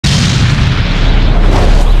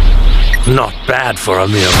Not bad for a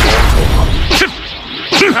mere mortal.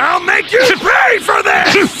 I'll make you pay for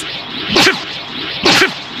this!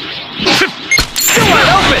 You're wide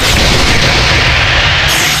open!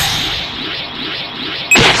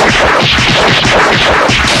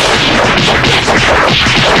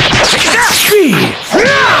 Get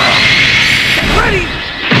ready!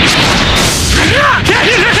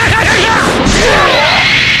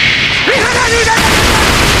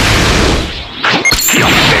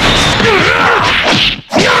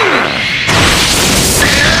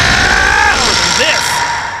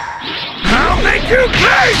 I'll make you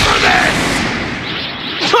pay for this!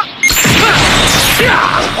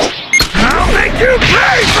 I'll make you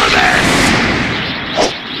pay for this!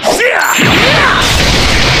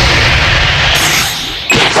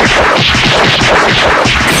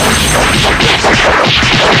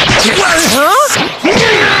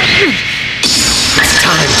 It's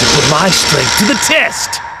time to put my strength to the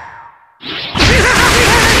test!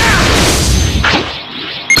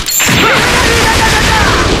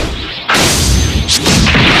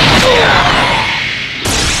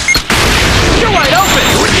 You're wide open!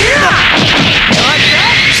 You like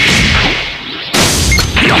that?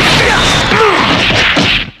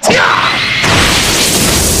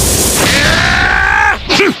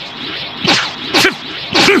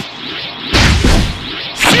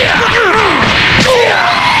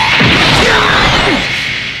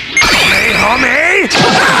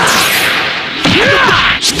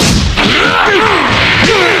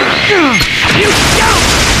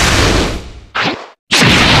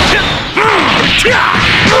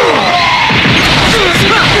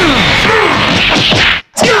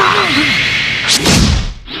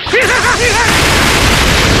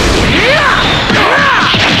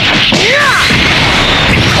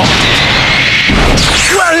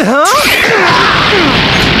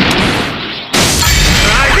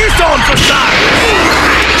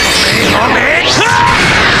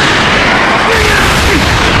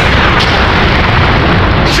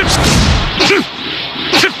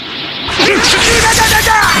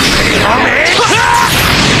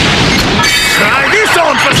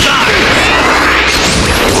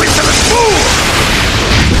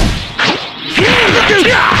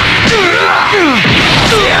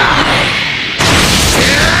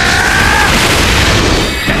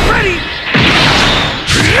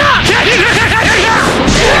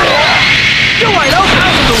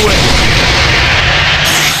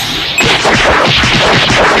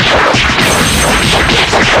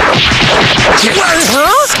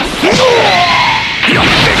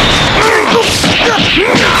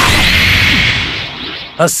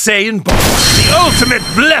 A Saiyan ball, the ultimate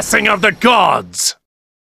blessing of the gods!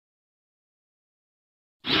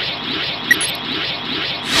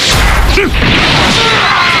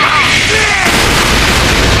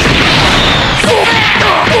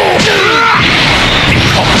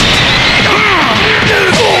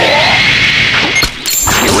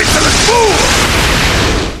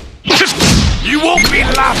 You won't be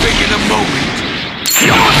laughing in a moment!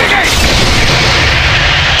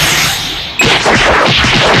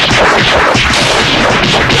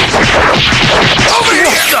 Over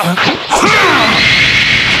here!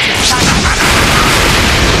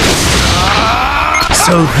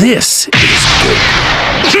 So this is good.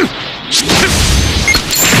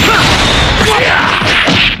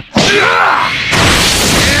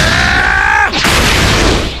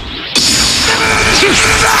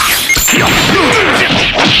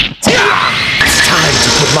 It's time to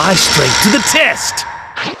put my strength to the test.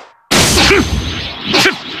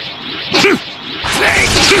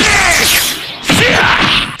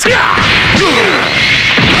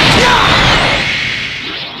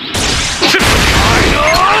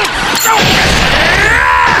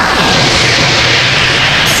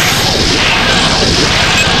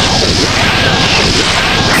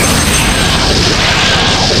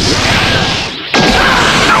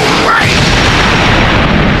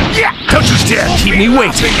 Don't you dare keep me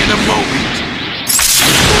waiting in a moment.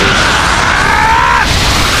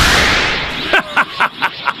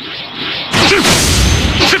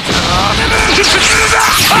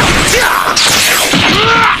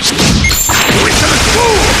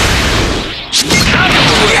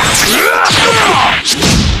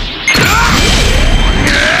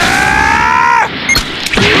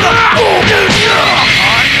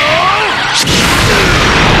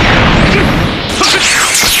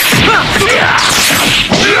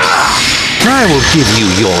 I will give you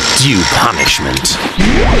your due punishment.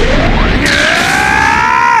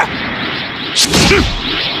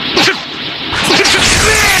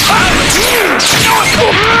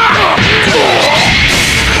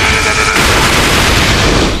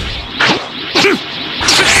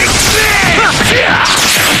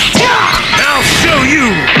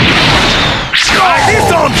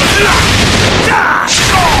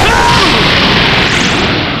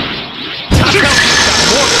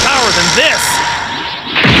 this!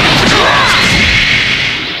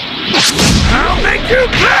 I'll make you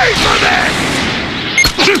pay for this!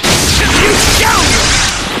 You scoundrel!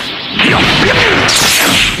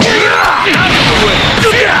 Out of the way!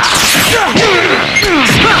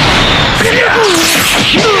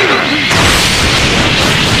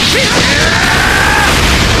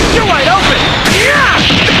 You're wide open!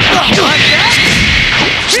 Like that?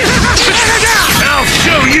 I'll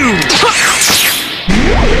show you!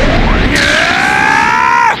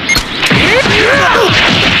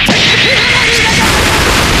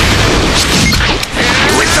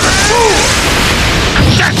 Wait till it's full!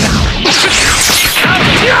 Shut down!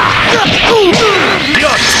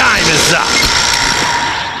 Your time is up!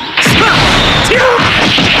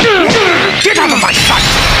 Get out of my sight!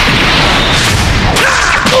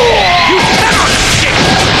 You never escape!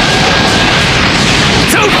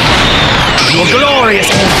 It's over! Your glorious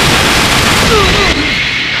end!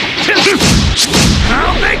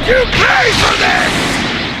 I'll make you pay for this!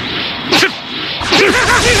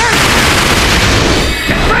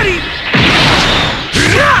 Get ready!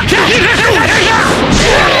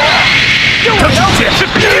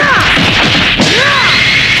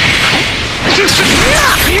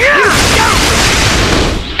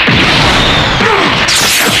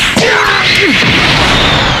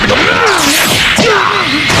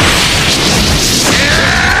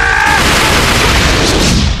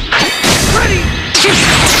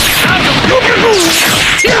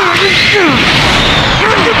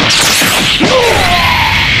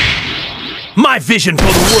 My vision for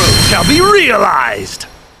the world shall be realized!